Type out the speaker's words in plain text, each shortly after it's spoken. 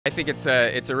I think it's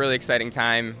a really exciting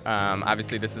time.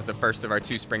 Obviously, this is the first of our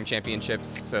 2 spring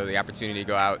championships, so the opportunity to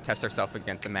go out, test ourselves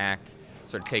against the MAAC,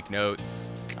 sort of take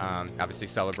notes, obviously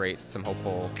celebrate some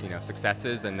hopeful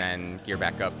successes, and then gear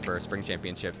back up for a spring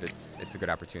championship. It's a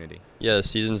good opportunity. Yeah, the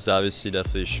season's obviously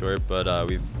definitely short, but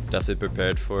we've definitely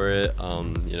prepared for it.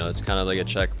 It's kind of like a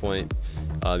checkpoint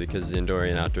because the indoor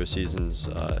and outdoor seasons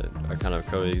are kind of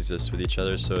coexist with each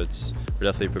other. So we're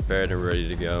definitely prepared and we're ready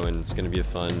to go, and it's going to be a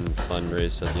fun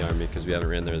race at the Armory because we haven't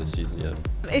ran there this season yet.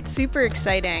 It's super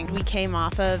exciting. We came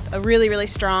off of a really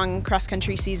strong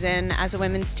cross-country season as a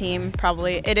women's team.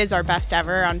 Probably it is our best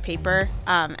ever on paper,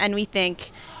 and we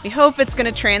hope it's going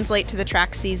to translate to the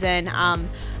track season.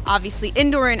 Obviously,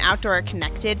 indoor and outdoor are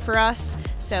connected for us,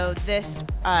 so this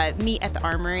meet at the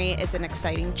Armory is an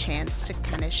exciting chance to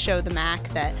kind of show the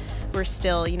MAAC that we're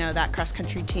still, that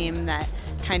cross-country team that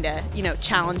kind of,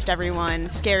 challenged everyone,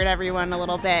 scared everyone a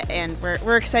little bit, and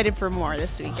we're excited for more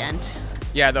this weekend.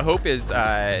 Yeah, the hope is,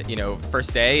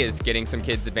 first day is getting some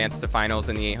kids advanced to finals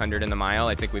in the 800 and the mile.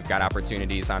 I think we've got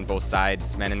opportunities on both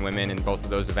sides, men and women, in both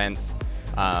of those events.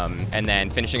 And then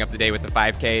finishing up the day with the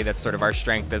 5K, that's sort of our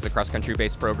strength as a cross-country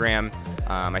based program.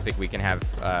 I think we can have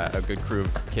a good crew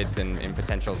of kids in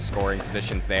potential scoring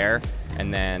positions there.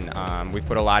 And then we've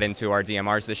put a lot into our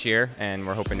DMRs this year, and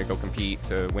we're hoping to go compete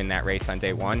to win that race on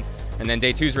day 1. And then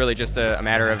day 2 is really just a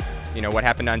matter of what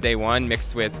happened on day 1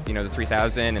 mixed with the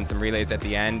 3000 and some relays at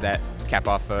the end that cap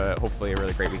off hopefully a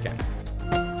really great weekend.